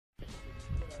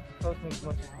close me as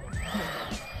much as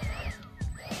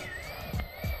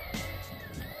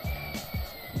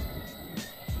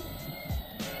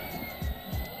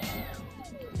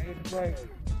Maiden Flight.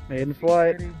 Maiden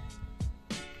Flight.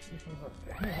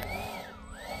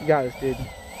 You got this, dude.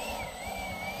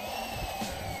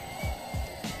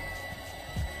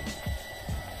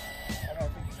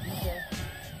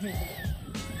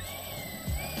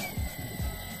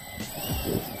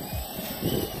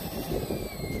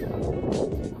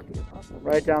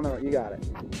 Right down the road, you got it.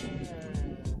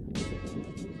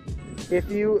 If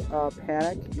you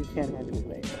panic, you can't hand it to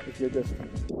me. If you're just...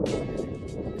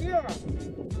 Yeah.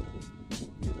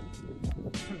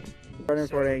 Starting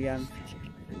recording again.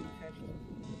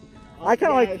 I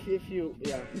kind of like... If you,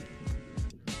 yeah.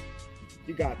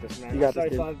 You got this, man. You got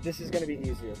this, dude. This is going to be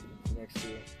easier next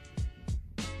year.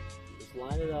 Just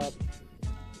line it up.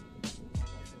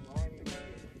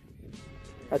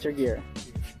 That's your gear.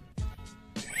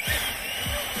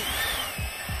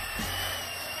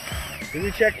 Did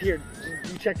we check here?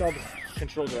 You checked all the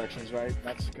control directions, right?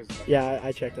 That's because. Yeah,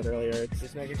 I checked it earlier. It's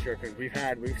just making sure because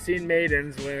we've seen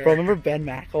maidens where. Bro, remember Ben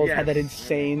Mackles yes, had that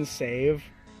insane save?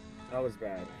 That was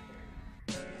bad.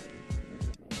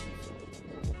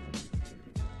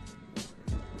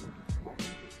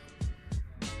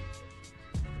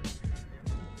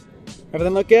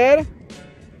 Everything look good?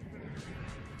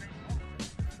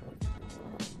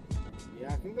 Yeah,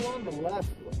 I think the one on the left.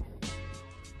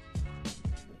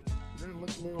 Doesn't it look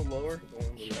a little lower?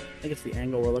 I think it's the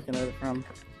angle we're looking at it from.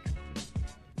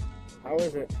 How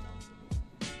is it?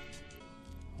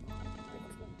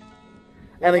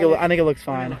 I think it looks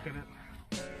fine.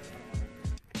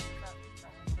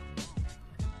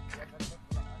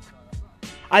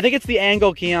 I think it's the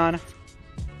angle, Keon.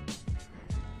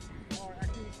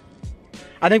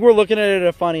 I think we're looking at it at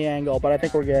a funny angle, but I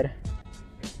think we're good.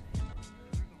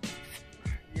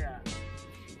 Yeah.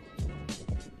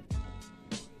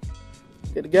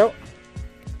 Good to go?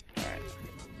 Alright.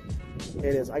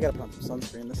 It is. I gotta put on some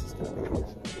sunscreen. This is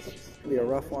gonna be a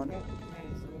rough one.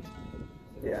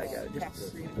 Yeah, I got it.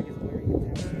 Just...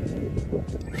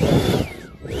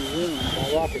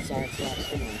 rocket science, not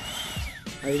swimming.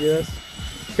 How do you do this?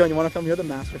 Keon, you want to film? You're the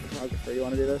master photographer. You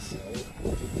want to do this?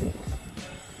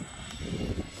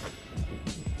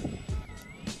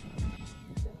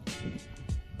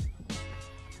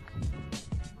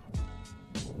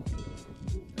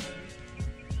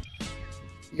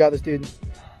 You got this, dude.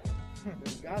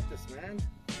 You got this, man.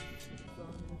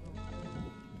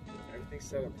 Everything's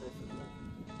set up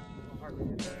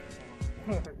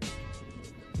perfect.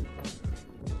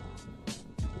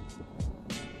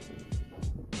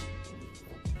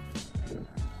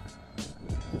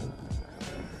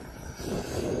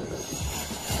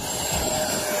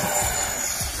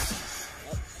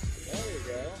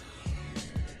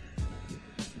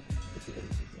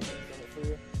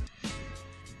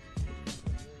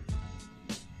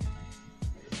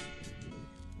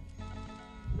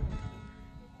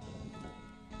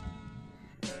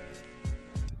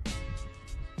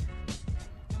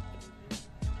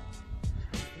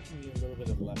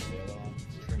 Left tail on.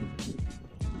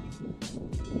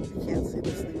 I can't see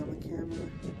this thing on the camera.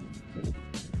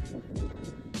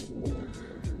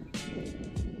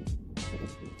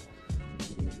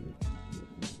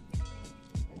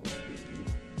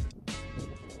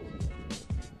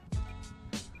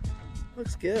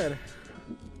 Looks good.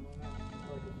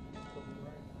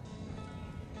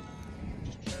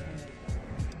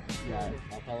 Yeah,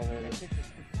 up elevator.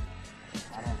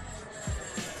 I don't.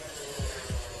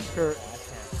 Sure.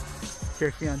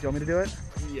 Here, Keon, do you want me to do it?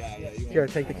 Yeah. Here,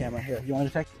 take the camera. Here, you want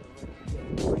to take?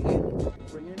 Bring it in the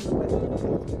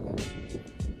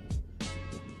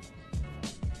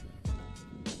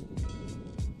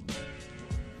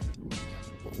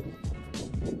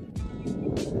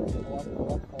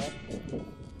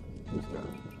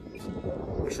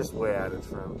It's just way out in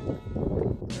front.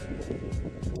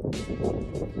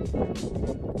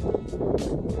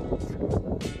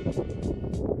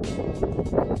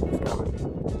 It's coming.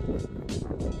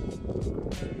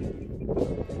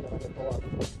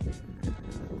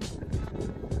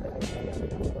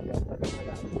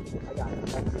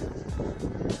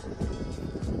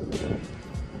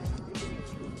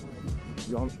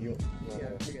 You yeah,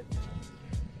 take it.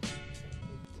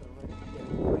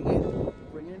 Bring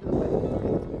it into the way.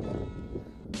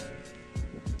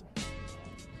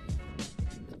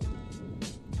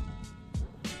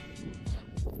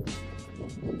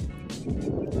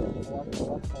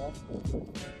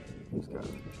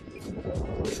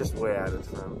 It's just way out in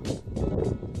front.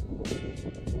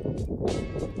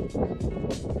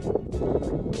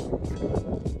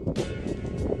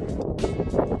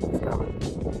 It's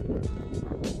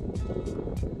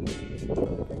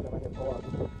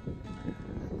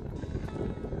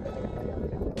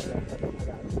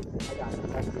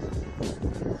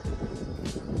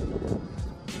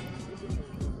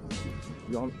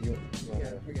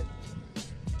Yeah, we're good.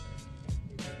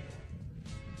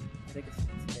 I think it's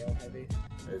tail heavy.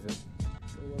 Is it?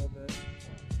 A little bit.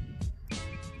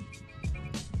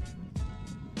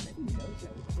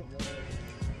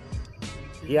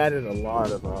 He added a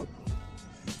lot of I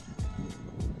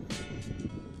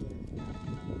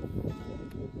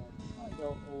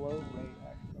go low rate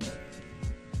actually.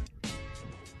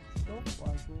 Still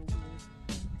flies a little weird.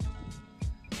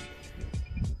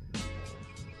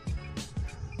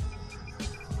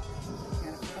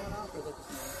 And it's coming off or is it just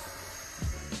me?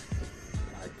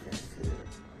 I can't see it.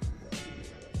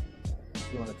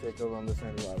 You want to take over on this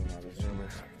end or on this end?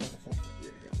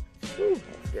 Woo,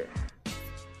 that's good.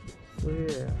 So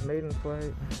yeah, Maiden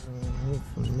Flight. Need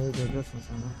some major adjustments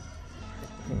on that.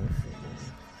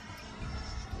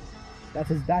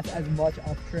 That's as much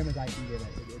off trim as I can give it.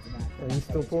 It's max. Are you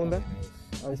still pulling back?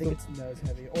 I think it's nose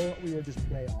heavy, or we were just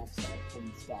way offset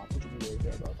from the stock, which would be really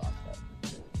good about offset.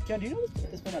 John, do you know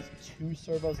this one has 2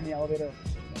 servos in the elevator?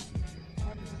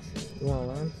 You want to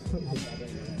learn?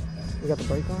 You got the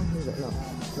brake on?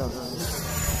 No.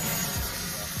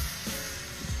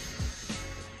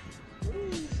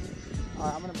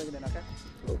 Alright, I'm gonna bring it in, okay?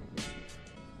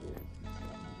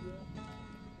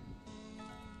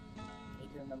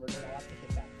 Remember, I have to hit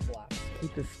that flap.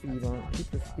 Keep the speed on. Keep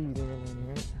the speed in,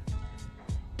 right?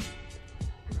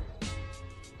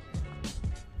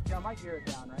 Yeah, I might gear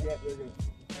it down, right? Yeah, we're good.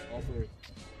 All 3.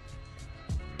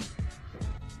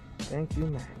 Thank you,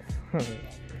 Max.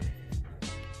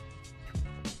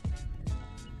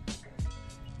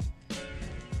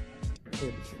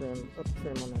 Good trim, up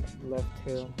trim on that left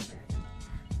tail.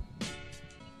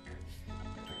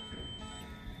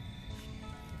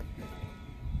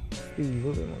 Speed, a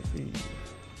little bit more speed.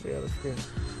 Yeah, that's good.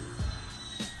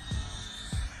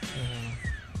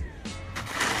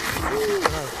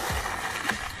 Nice.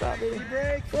 Stop it.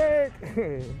 Brake! Brake!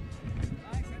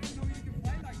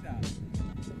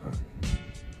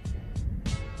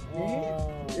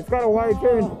 It's got a wide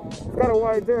turn. It's got a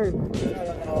wide turn.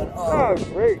 Oh,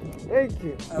 great. Thank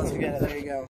you. That was good. There you go.